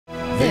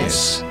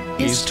This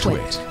is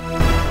TWiT.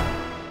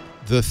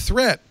 The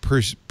threat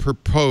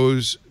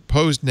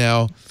posed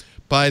now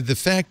by the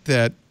fact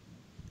that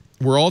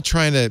we're all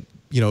trying to,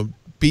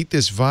 beat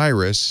this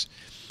virus,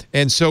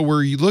 and so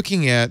we're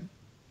looking at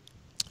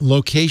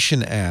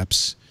location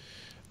apps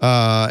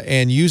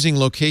and using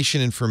location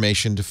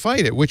information to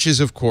fight it, which is,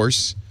 of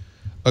course,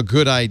 a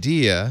good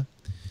idea.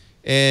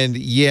 And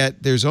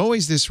yet there's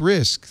always this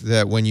risk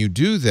that when you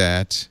do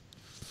that,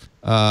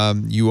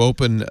 you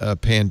open a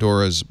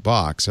Pandora's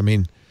box. I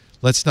mean,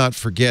 let's not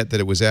forget that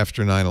it was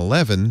after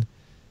 9/11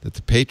 that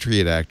the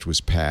Patriot Act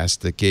was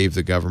passed that gave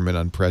the government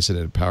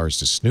unprecedented powers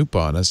to snoop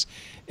on us.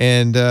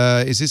 And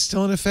is it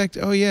still in effect?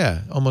 Oh,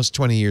 yeah. Almost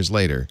 20 years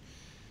later,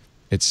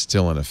 it's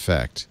still in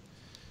effect.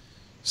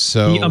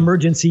 So the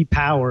emergency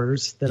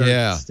powers that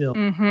are still.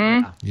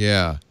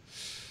 Yeah.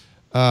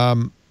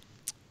 I'm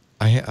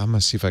going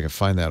to see if I can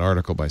find that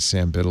article by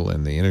Sam Biddle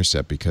in The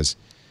Intercept, because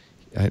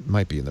it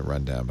might be in the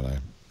rundown, but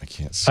I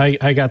can't see.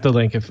 I got the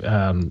link. If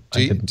I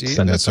can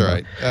send it. That's all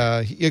right. Go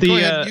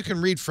ahead. You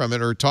can read from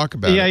it or talk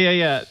about it.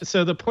 Yeah.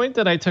 So the point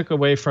that I took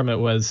away from it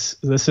was,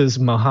 this is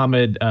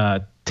Mohammed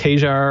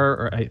Tajar,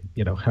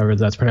 or however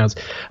that's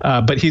pronounced,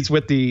 but he's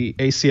with the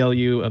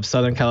ACLU of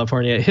Southern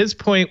California. His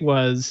point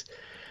was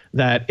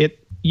that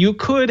you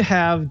could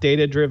have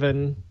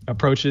data-driven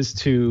approaches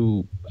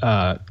to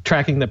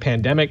tracking the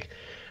pandemic,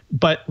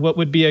 but what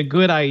would be a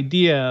good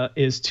idea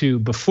is to,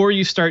 before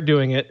you start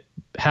doing it,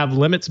 have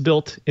limits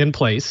built in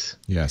place.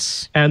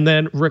 Yes. And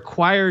then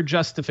require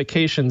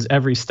justifications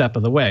every step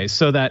of the way,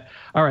 so that,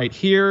 all right,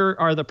 here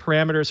are the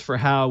parameters for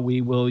how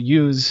we will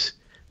use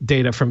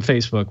data from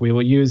Facebook. We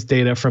will use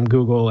data from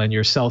Google and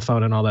your cell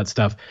phone and all that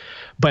stuff.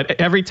 But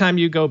every time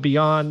you go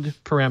beyond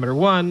parameter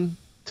 1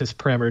 to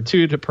parameter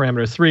 2 to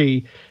parameter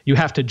 3, you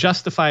have to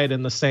justify it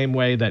in the same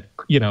way that,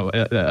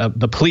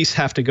 the police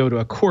have to go to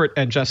a court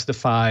and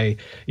justify,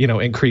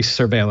 increased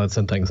surveillance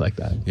and things like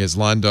that. Yes,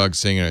 Lawn Dog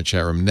saying in our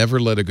chat room, never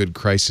let a good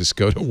crisis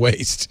go to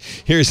waste.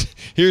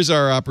 Here's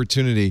our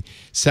opportunity.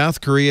 South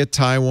Korea,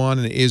 Taiwan,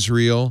 and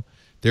Israel,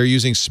 they're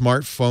using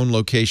smartphone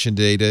location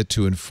data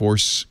to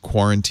enforce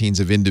quarantines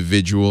of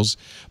individuals.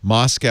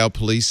 Moscow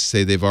police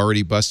say they've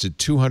already busted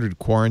 200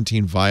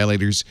 quarantine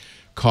violators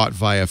caught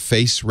via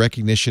face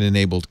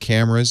recognition-enabled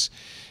cameras.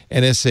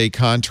 NSA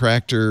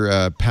contractor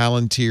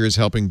Palantir is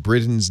helping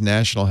Britain's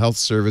National Health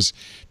Service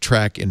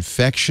track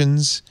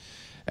infections.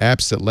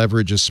 Apps that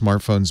leverage a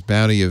smartphone's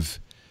bounty of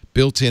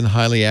built-in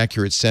highly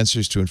accurate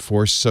sensors to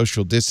enforce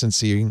social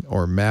distancing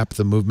or map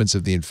the movements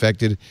of the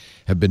infected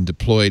have been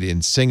deployed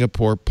in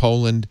Singapore,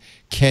 Poland,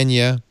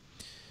 Kenya.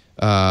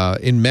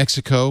 In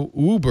Mexico,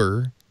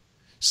 Uber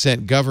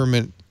sent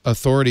government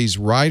authorities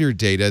rider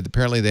data.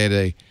 Apparently they had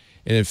an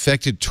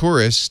infected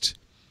tourist,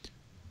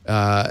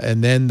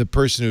 and then the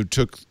person who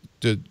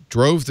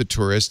drove the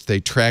tourist, they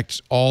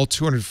tracked all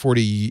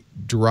 240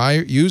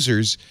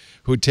 users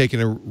who had taken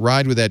a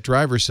ride with that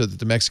driver so that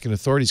the Mexican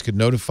authorities could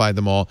notify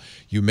them all.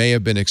 You may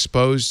have been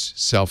exposed,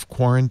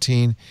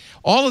 self-quarantine.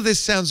 All of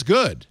this sounds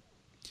good,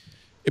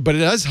 but it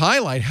does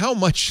highlight how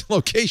much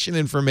location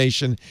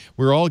information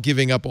we're all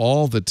giving up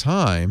all the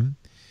time.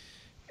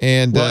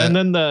 And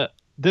then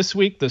this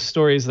week, the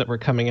stories that were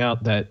coming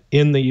out that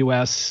in the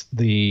U.S.,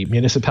 the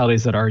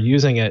municipalities that are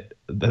using it,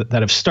 that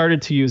have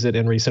started to use it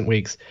in recent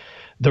weeks,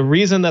 the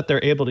reason that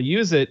they're able to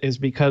use it is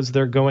because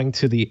they're going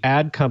to the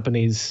ad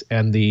companies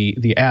and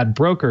the ad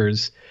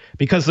brokers,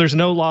 because there's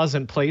no laws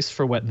in place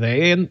for what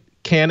they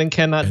can and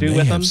cannot do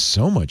with them.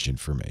 So much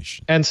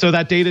information. And so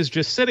that data is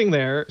just sitting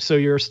there. So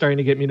you're starting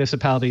to get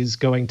municipalities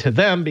going to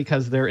them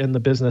because they're in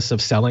the business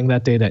of selling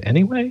that data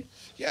anyway.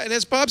 Yeah, and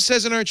as Bob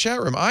says in our chat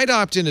room, I'd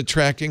opt into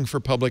tracking for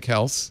public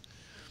health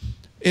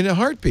in a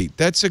heartbeat.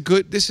 This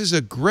is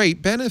a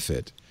great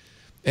benefit,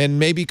 and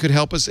maybe could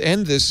help us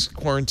end this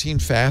quarantine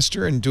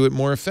faster and do it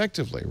more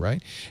effectively,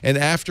 right? And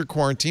after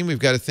quarantine, we've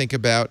got to think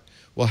about,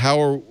 well,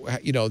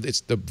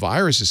 the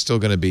virus is still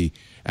going to be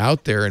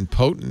out there and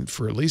potent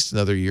for at least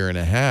another year and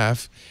a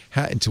half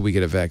until we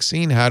get a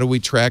vaccine. How do we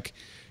track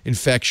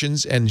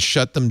infections and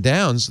shut them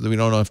down so that we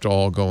don't have to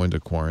all go into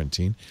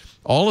quarantine?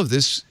 All of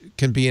this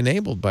can be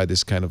enabled by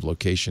this kind of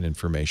location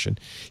information.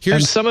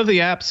 And some of the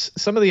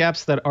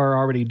apps that are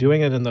already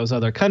doing it in those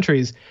other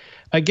countries,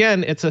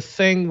 again, it's a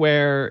thing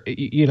where,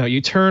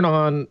 you turn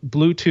on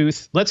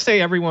Bluetooth. Let's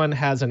say everyone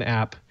has an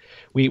app.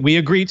 We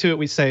agree to it.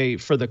 We say,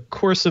 for the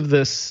course of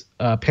this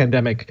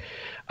pandemic,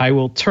 I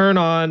will turn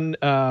on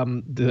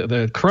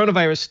the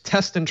coronavirus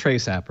test and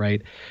trace app,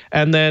 right?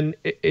 And then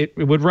it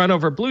would run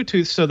over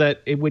Bluetooth so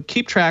that it would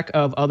keep track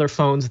of other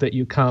phones that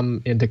you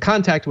come into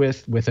contact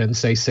with within,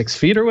 say, 6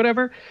 feet or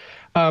whatever.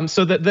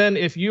 So that then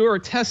if you are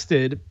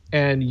tested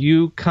and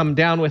you come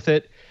down with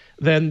it,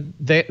 then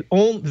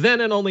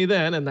then and only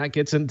then, and that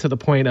gets into the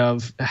point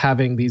of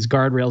having these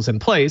guardrails in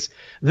place,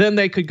 then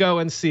they could go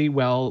and see,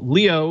 well,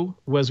 Leo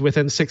was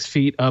within 6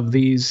 feet of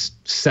these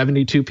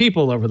 72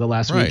 people over the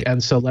last week,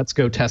 and so let's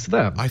go test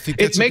them. I think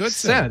that's it makes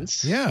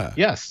sense. Yeah.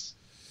 Yes.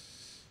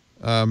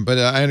 But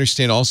I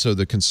understand also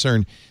the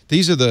concern.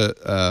 These are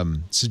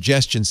the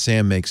suggestions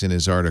Sam makes in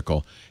his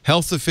article.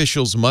 Health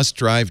officials must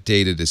drive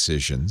data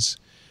decisions.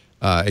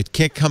 It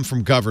can't come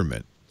from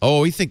government.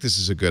 Oh, we think this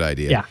is a good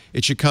idea. Yeah.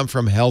 It should come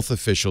from health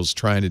officials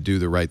trying to do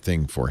the right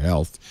thing for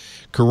health.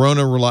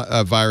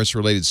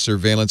 Coronavirus-related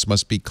surveillance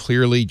must be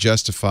clearly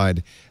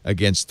justified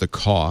against the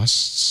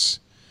costs.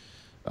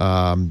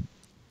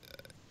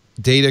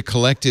 Data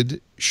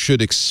collected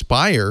should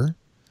expire.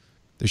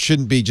 There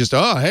shouldn't be just,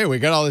 oh, hey, we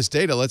got all this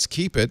data, let's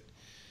keep it.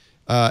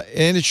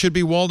 And it should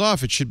be walled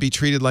off. It should be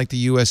treated like the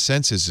U.S.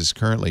 Census is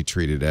currently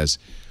treated, as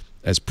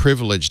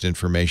privileged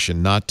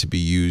information, not to be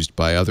used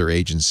by other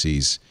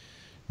agencies,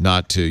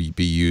 not to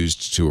be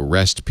used to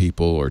arrest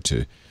people or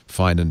to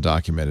find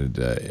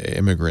undocumented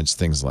immigrants,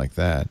 things like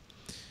that.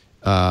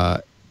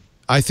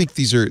 I think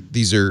these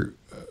are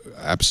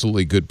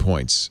absolutely good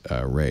points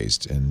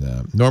raised.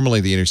 And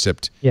normally The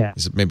Intercept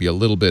is maybe a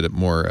little bit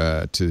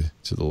more to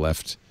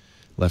the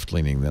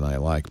left-leaning than I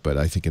like, but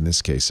I think in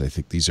this case, I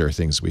think these are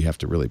things we have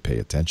to really pay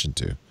attention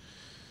to.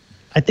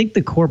 I think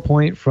the core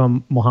point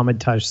from Mohammed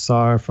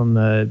Tajsar from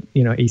the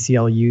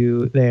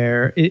ACLU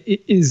there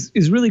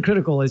is really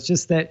critical. It's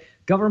just that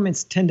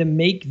governments tend to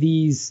make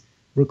these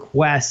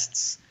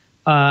requests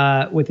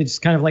with it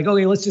just kind of like,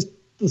 okay, let's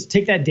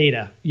take that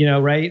data,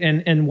 right?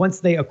 And once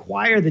they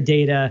acquire the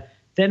data,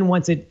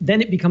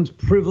 then it becomes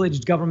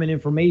privileged government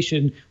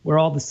information where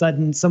all of a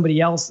sudden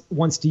somebody else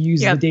wants to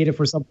use the data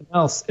for something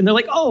else, and they're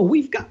like, oh,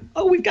 we've got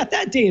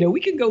that data, we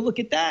can go look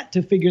at that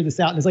to figure this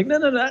out. And it's like, no,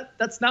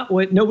 that's not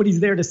what. Nobody's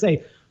there to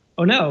say,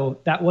 oh no,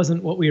 that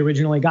wasn't what we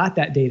originally got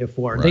that data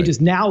for. Right. They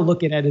just now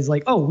look at it as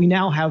like, oh, we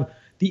now have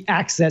the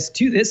access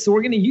to this, so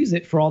we're going to use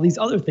it for all these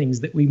other things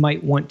that we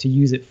might want to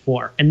use it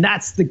for. And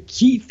that's the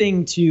key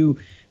thing to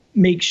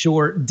make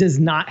sure does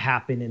not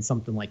happen in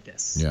something like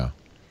this. Yeah.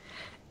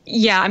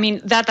 Yeah, I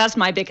mean, that's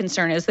my big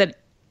concern is that,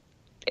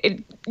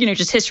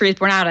 just history is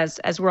borne out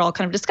as we're all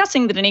kind of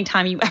discussing, that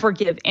anytime you ever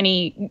give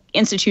any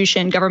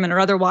institution, government or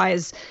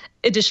otherwise,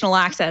 additional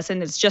access,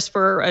 and it's just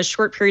for a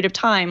short period of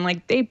time,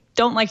 like they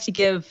don't like to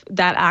give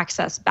that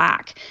access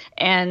back.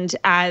 And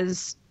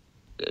as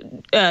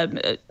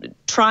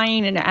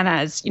trying and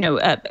as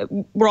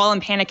we're all in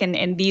panic,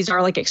 and these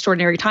are like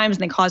extraordinary times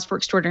and they cause for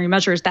extraordinary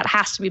measures, that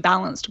has to be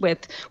balanced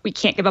with, we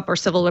can't give up our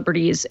civil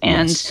liberties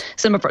and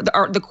some of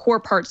the core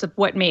parts of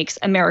what makes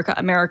America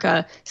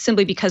America,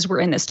 simply because we're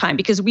in this time.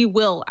 Because we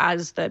will,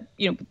 as the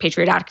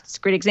Patriot Act is a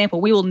great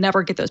example, we will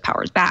never get those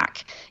powers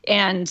back.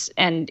 And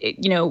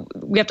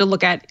we have to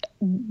look at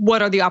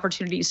what are the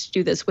opportunities to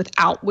do this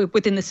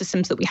within the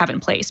systems that we have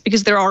in place,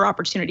 because there are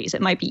opportunities.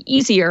 It might be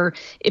easier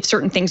if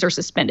certain things are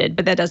suspended,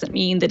 but that doesn't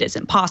mean that it's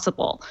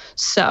impossible.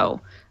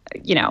 So,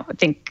 I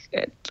think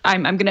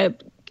I'm going to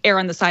err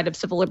on the side of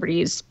civil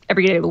liberties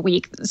every day of the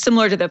week.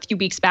 Similar to the few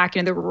weeks back,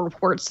 there were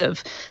reports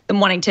of them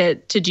wanting to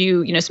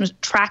do, some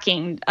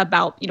tracking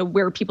about,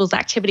 where people's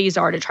activities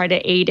are to try to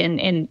aid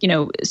in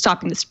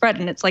stopping the spread.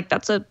 And it's like,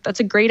 that's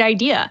a great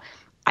idea.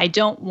 I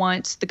don't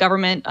want the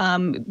government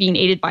being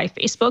aided by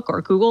Facebook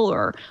or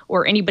Google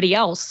or anybody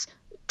else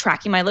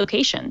tracking my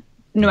location,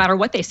 no matter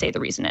what they say the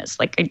reason is.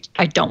 Like,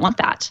 I don't want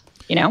that.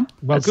 Well,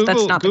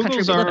 that's not the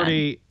country we live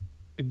in.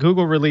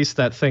 Google released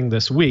that thing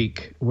this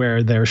week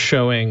where they're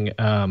showing,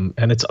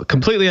 and it's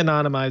completely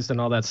anonymized and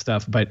all that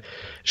stuff, but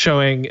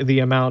showing the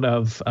amount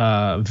of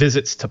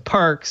visits to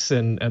parks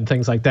and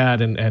things like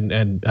that,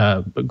 and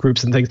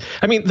groups and things.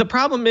 I mean, the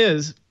problem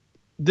is,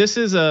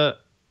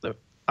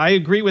 I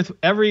agree with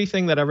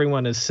everything that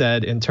everyone has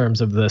said in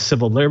terms of the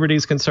civil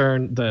liberties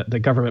concern, the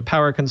government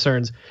power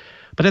concerns,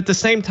 but at the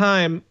same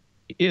time,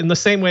 in the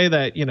same way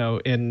that,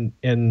 in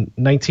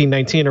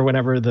 1919 or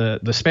whenever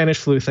the Spanish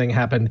flu thing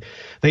happened,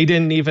 they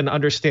didn't even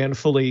understand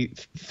fully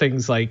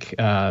things like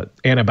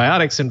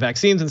antibiotics and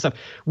vaccines and stuff.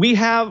 We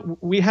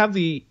have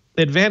the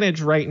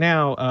advantage right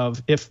now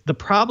of, if the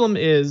problem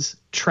is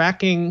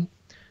testing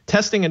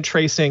and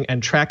tracing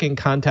and tracking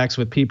contacts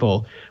with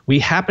people, we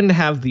happen to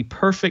have the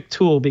perfect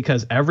tool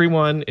because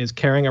everyone is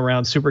carrying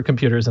around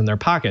supercomputers in their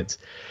pockets.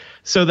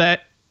 So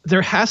that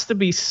there has to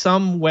be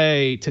some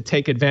way to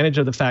take advantage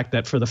of the fact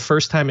that for the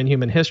first time in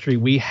human history,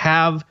 we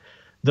have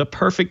the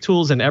perfect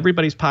tools in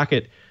everybody's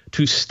pocket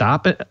to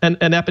stop an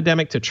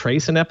epidemic, to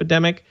trace an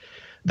epidemic,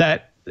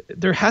 that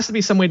there has to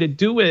be some way to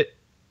do it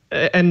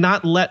and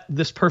not let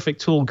this perfect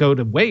tool go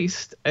to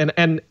waste.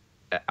 And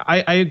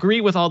I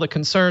agree with all the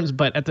concerns,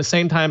 but at the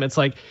same time, it's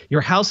like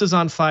your house is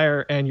on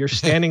fire and you're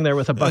standing there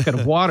with a bucket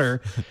of water.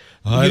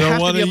 I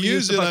don't want to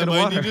use it. I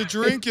might need to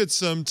drink it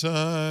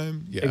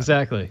sometime. Yeah.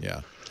 Exactly.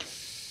 Yeah.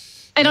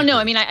 I don't know.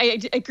 I mean, I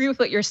agree with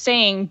what you're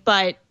saying,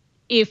 but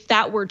if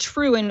that were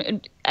true,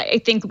 and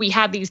I think we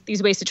have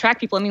these ways to track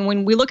people. I mean,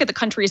 when we look at the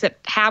countries that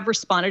have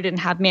responded and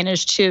have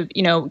managed to,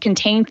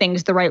 contain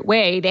things the right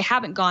way, they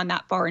haven't gone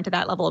that far into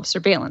that level of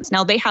surveillance.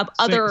 Now they have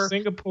other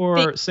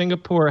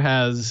Singapore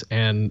has,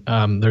 and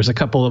there's a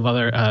couple of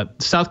other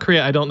South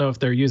Korea. I don't know if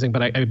they're using,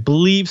 but I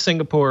believe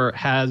Singapore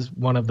has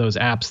one of those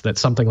apps that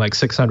something like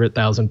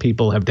 600,000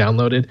 people have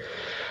downloaded.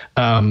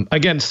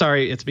 Again,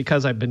 sorry, it's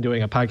because I've been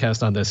doing a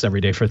podcast on this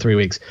every day for 3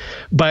 weeks.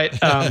 But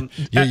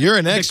you're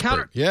an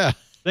expert.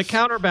 The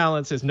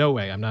counterbalance is no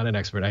way. I'm not an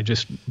expert. I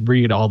just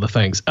read all the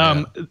things.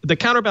 The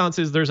counterbalance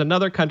is there's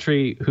another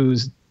country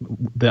whose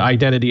the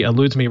identity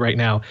eludes me right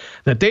now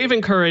that they've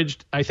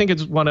encouraged. I think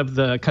it's one of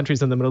the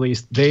countries in the Middle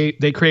East.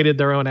 They created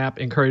their own app,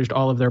 encouraged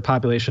all of their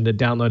population to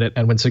download it.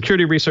 And when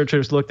security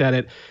researchers looked at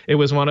it, it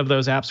was one of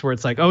those apps where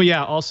it's like, oh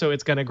yeah, also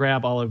it's going to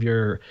grab all of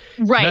your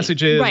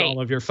messages,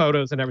 all of your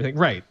photos and everything.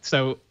 Right.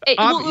 So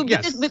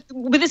yes.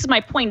 But this is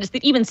my point: is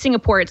that even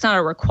Singapore, it's not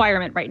a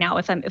requirement right now.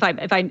 If I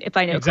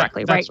know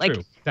correctly, right?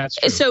 True. That's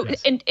true. So,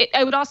 yes. and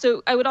I would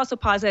also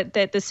posit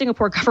that the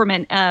Singapore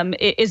government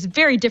is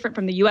very different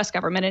from the U.S.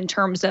 government in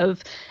terms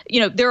of,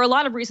 there are a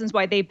lot of reasons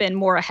why they've been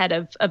more ahead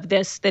of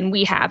this than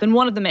we have, and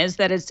one of them is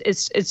that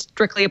it's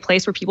strictly a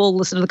place where people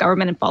listen to the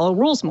government and follow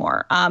rules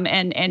more,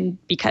 and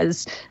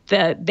because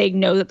they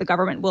know that the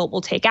government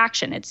will take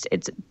action.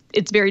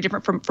 It's very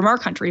different from our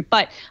country.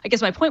 But I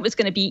guess my point was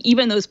going to be,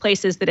 even those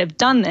places that have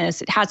done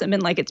this, it hasn't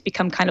been like it's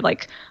become kind of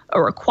like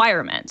a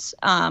requirement.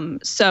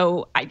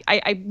 So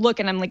I look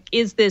and I'm like,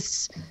 is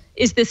this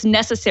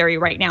necessary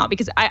right now?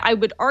 Because I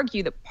would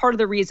argue that part of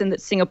the reason that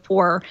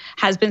Singapore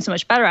has been so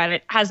much better at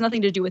it has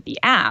nothing to do with the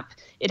app.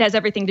 It has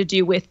everything to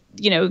do with,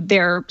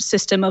 their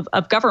system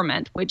of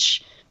government,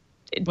 which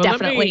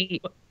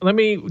definitely. Let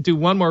me do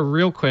one more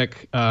real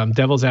quick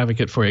devil's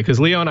advocate for you, because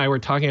Leo and I were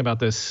talking about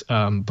this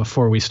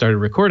before we started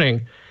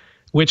recording,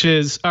 which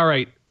is, all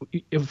right,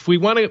 if we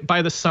want to,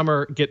 by the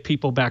summer, get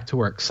people back to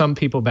work, some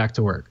people back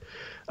to work.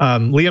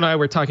 Leo and I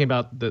were talking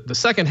about the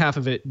second half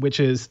of it, which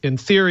is, in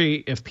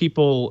theory, if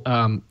people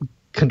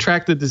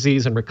contract the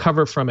disease and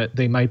recover from it,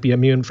 they might be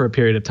immune for a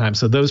period of time.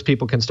 So those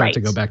people can start to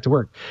go back to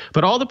work.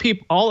 But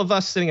all of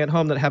us sitting at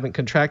home that haven't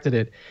contracted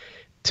it,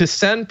 to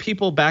send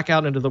people back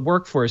out into the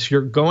workforce,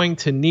 you're going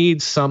to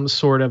need some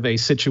sort of a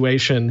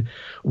situation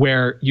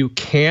where you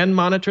can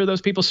monitor those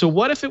people. So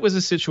what if it was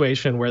a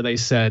situation where they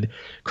said,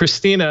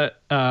 Christina,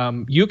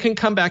 you can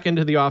come back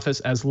into the office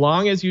as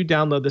long as you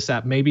download this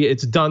app. Maybe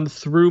it's done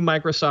through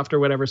Microsoft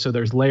or whatever, so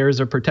there's layers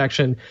of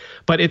protection.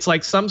 But it's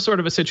like some sort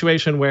of a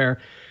situation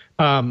where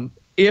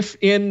if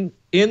in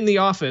the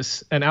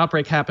office an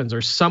outbreak happens,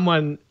 or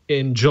someone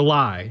in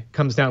July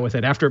comes down with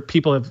it after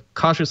people have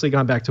cautiously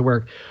gone back to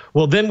work,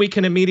 well, then we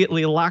can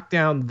immediately lock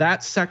down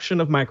that section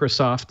of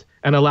Microsoft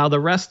and allow the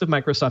rest of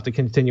Microsoft to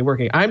continue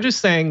working. I'm just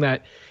saying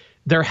that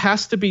there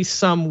has to be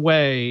some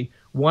way,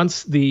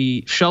 once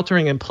the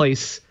sheltering in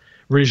place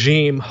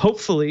regime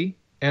hopefully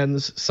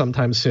ends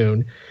sometime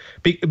soon,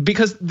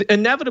 because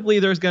inevitably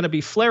there's going to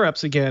be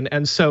flare-ups again.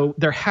 And so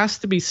there has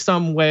to be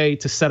some way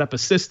to set up a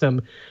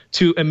system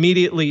to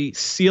immediately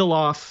seal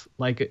off,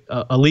 like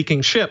a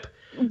leaking ship,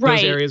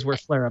 those areas where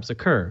flare-ups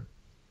occur.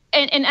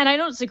 And I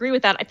don't disagree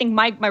with that. I think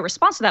my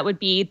response to that would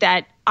be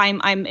that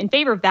I'm in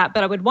favor of that,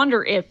 but I would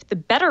wonder if the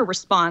better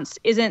response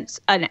isn't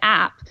an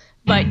app,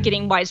 but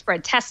getting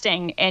widespread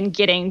testing and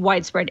getting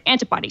widespread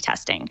antibody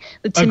testing.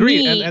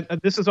 Agreed. And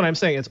this is what I'm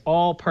saying. It's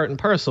all part and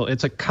parcel.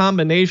 It's a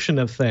combination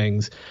of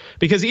things,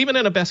 because even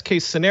in a best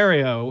case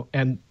scenario,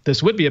 and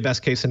this would be a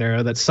best case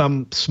scenario, that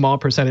some small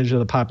percentage of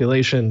the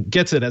population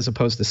gets it as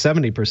opposed to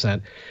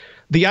 70%.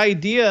 The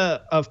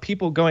idea of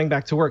people going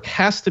back to work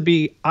has to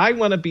be, I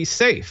want to be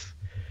safe.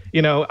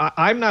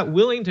 I'm not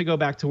willing to go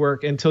back to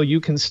work until you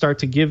can start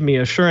to give me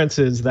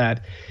assurances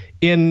that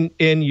in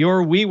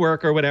your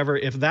WeWork or whatever,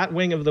 if that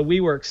wing of the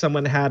WeWork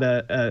someone had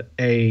got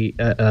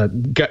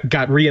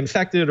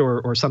reinfected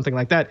or something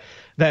like that,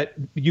 that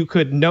you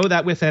could know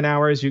that within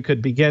hours, you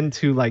could begin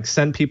to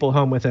send people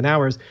home within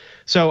hours.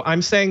 So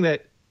I'm saying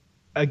that,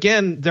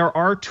 again, there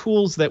are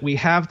tools that we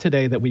have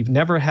today that we've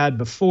never had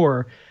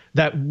before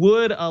that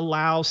would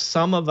allow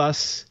some of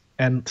us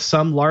and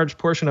some large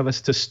portion of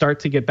us to start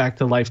to get back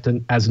to life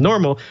as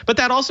normal. But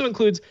that also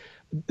includes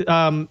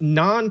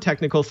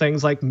non-technical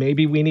things, like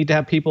maybe we need to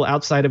have people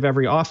outside of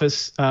every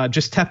office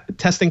just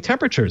testing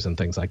temperatures and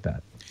things like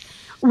that.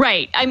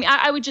 Right. I mean,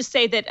 I would just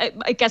say that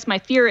I guess my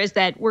fear is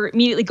that we're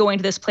immediately going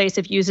to this place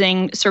of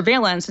using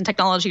surveillance and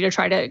technology to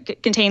try to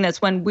contain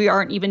this, when we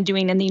aren't even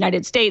doing in the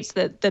United States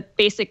the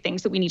basic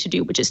things that we need to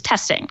do, which is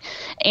testing.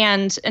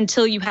 And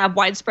until you have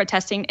widespread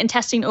testing and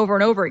testing over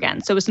and over again.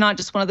 So it's not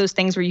just one of those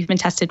things where you've been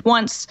tested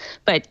once,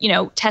 but,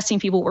 testing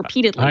people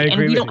repeatedly.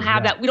 And we don't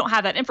have that. We don't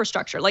have that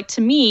infrastructure. Like,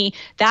 to me,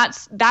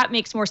 that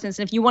makes more sense.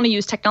 And if you want to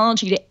use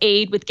technology to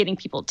aid with getting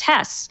people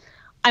tests,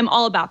 I'm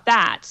all about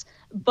that.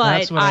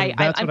 But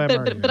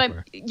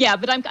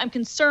I'm I'm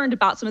concerned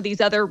about some of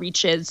these other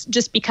reaches,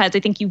 just because I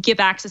think you give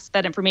access to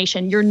that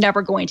information, you're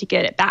never going to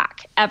get it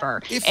back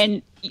ever.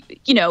 And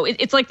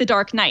it's like the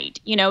Dark Knight.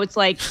 It's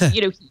like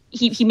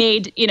he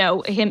made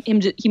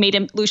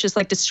Lucius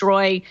like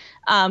destroy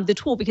the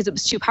tool because it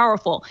was too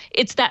powerful.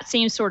 It's that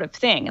same sort of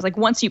thing. It's like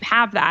once you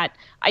have that,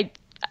 I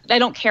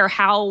don't care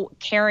how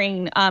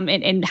caring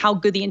and how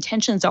good the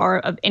intentions are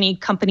of any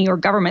company or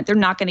government, they're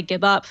not going to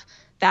give up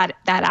that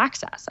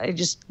access.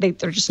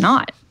 They're just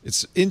not.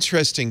 It's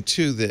interesting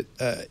too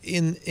that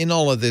in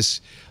all of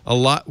this,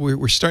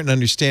 we're starting to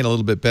understand a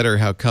little bit better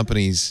how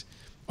companies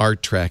are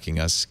tracking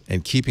us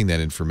and keeping that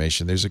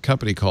information. There's a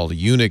company called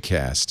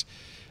Unicast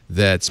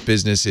that's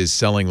business is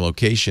selling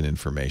location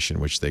information,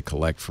 which they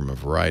collect from a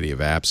variety of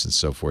apps and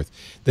so forth.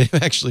 They've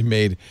actually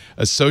made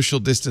a social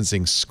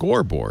distancing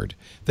scoreboard.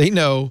 They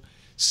know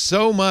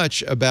so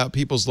much about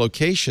people's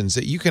locations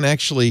that you can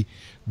actually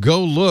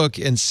go look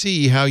and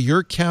see how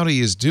your county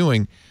is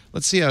doing.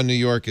 Let's see how New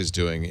York is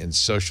doing in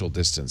social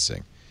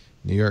distancing.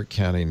 New York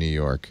County, New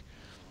York.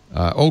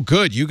 Oh,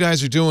 good. You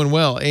guys are doing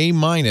well. A-.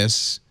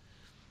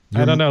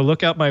 I don't know.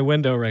 Look out my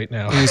window right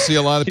now. You see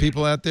a lot of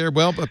people out there?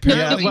 Well,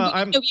 apparently.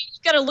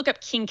 You've got to look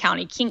up King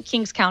County.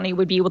 Kings County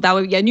would be,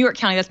 New York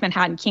County, that's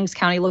Manhattan. Kings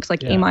County looks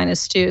like A-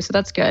 too, so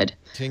that's good.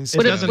 It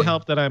doesn't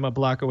help that I'm a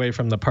block away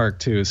from the park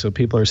too, so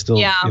people are still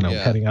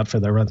heading out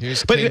for their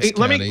runs. But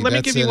let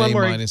me give you one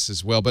more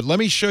as well. But let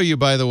me show you,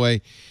 by the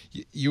way,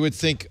 you would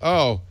think,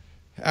 oh,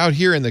 out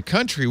here in the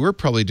country, we're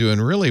probably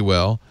doing really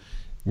well.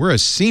 We're a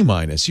C-.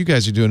 You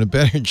guys are doing a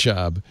better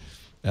job.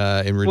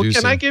 In reducing.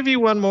 Well, can I give you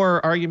one more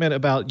argument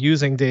about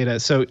using data?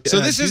 So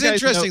this is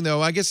interesting,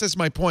 though. I guess that's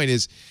my point.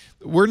 Is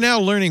we're now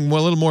learning a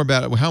little more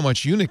about how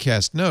much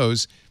Unicast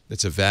knows.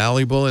 It's a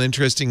valuable and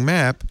interesting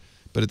map,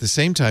 but at the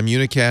same time,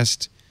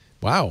 Unicast.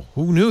 Wow,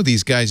 who knew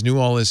these guys knew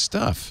all this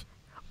stuff?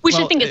 We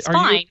should think it's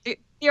fine. They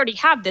already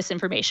have this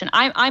information.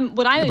 But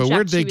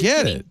where'd they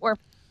get it?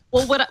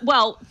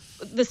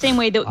 The same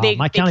way that they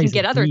can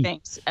get other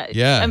things.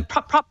 And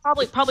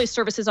probably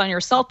services on your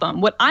cell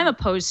phone. What I'm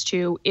opposed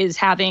to is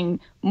having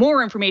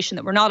more information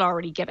that we're not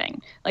already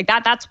giving. Like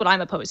that's what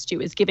I'm opposed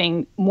to, is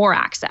giving more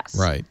access.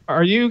 Right.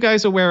 Are you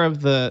guys aware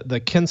of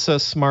the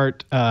Kinsa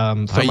Smart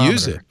thermometer? I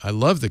use it. I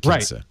love the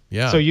Kinsa. Right.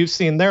 Yeah. So you've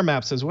seen their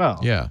maps as well.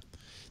 Yeah.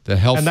 The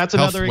health. And that's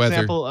another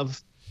example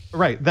of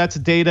that's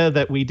data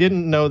that we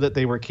didn't know that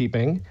they were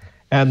keeping.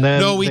 And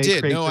then we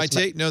did.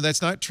 No,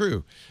 that's not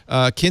true.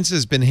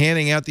 Kinsa's been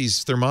handing out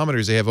these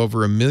thermometers. They have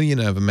over 1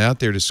 million of them out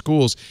there to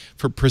schools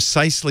for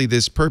precisely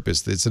this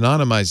purpose. It's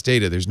anonymized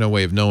data. There's no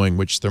way of knowing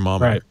which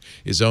thermometer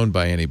is owned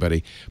by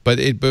anybody. But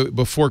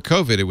before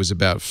COVID, it was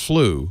about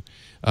flu.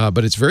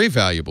 But it's very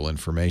valuable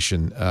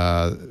information.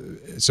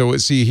 So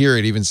see here,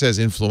 it even says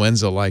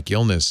influenza-like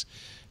illness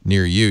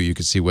near you. You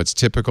can see what's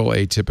typical,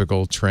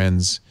 atypical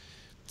trends.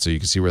 So you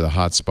can see where the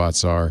hot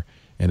spots are.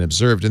 And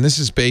observed. And this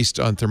is based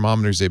on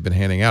thermometers they've been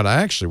handing out.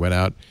 I actually went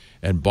out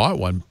and bought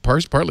one,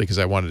 partly because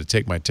I wanted to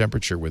take my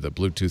temperature with a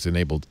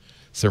Bluetooth-enabled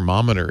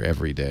thermometer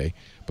every day.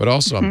 But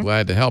also I'm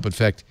glad to help. In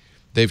fact,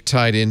 they've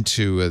tied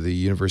into the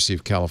University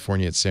of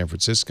California at San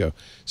Francisco.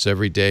 So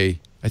every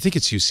day, I think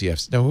it's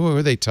UCF. No, who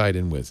are they tied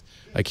in with?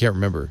 I can't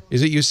remember.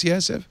 Is it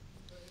UCSF?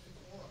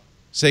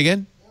 Say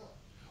again?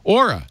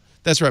 Aura.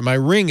 That's right. My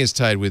Ring is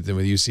tied with them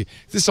with UC.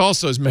 This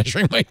also is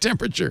measuring my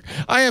temperature.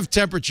 I have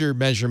temperature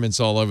measurements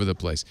all over the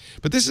place.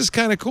 But this is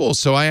kind of cool.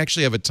 So I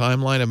actually have a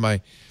timeline of my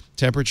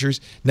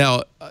temperatures.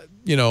 Now,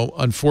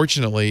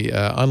 unfortunately,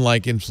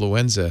 unlike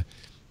influenza,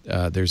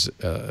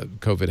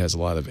 COVID has a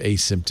lot of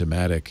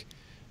asymptomatic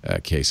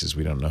cases.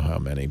 We don't know how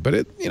many.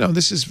 But,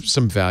 this is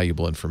some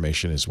valuable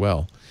information as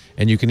well.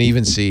 And you can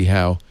even see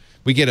how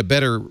we get a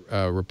better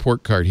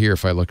report card here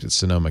if I looked at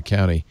Sonoma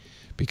County,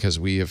 because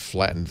we have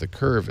flattened the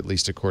curve, at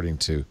least according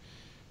to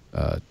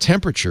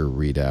temperature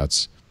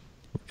readouts.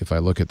 If I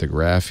look at the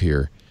graph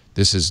here,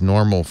 this is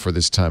normal for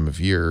this time of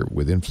year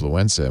with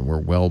influenza, and we're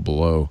well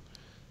below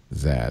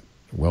that,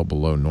 well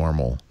below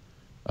normal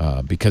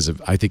because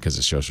of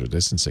social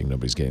distancing.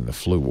 Nobody's getting the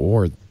flu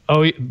or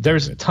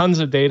there's tons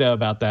of data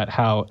about that,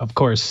 how, of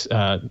course,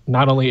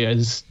 not only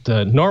is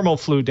the normal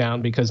flu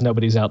down because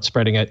nobody's out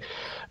spreading it,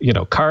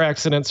 car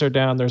accidents are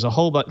down. There's a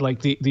whole bunch,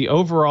 like the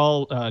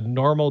overall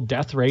normal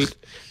death rate.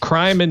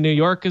 Crime in New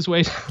York is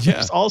way down. Yeah.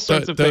 There's all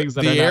sorts of things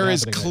that are not happening. The air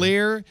is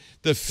clear.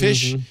 The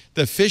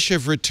fish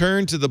have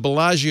returned to the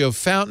Bellagio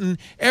fountain.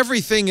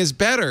 Everything is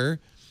better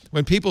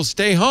when people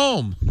stay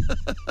home.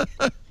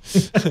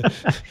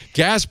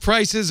 Gas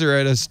prices are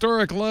at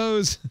historic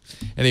lows.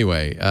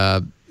 Anyway,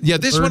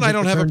 this one I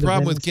don't have a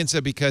problem with,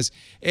 Kinsa, because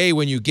A,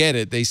 when you get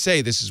it, they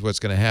say this is what's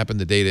going to happen.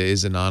 The data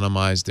is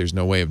anonymized. There's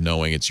no way of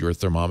knowing it's your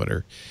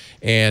thermometer.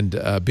 And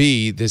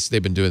B,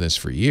 they've been doing this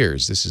for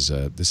years. This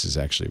is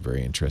actually a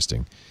very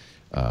interesting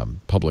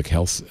public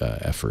health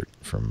effort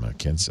from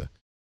Kinsa.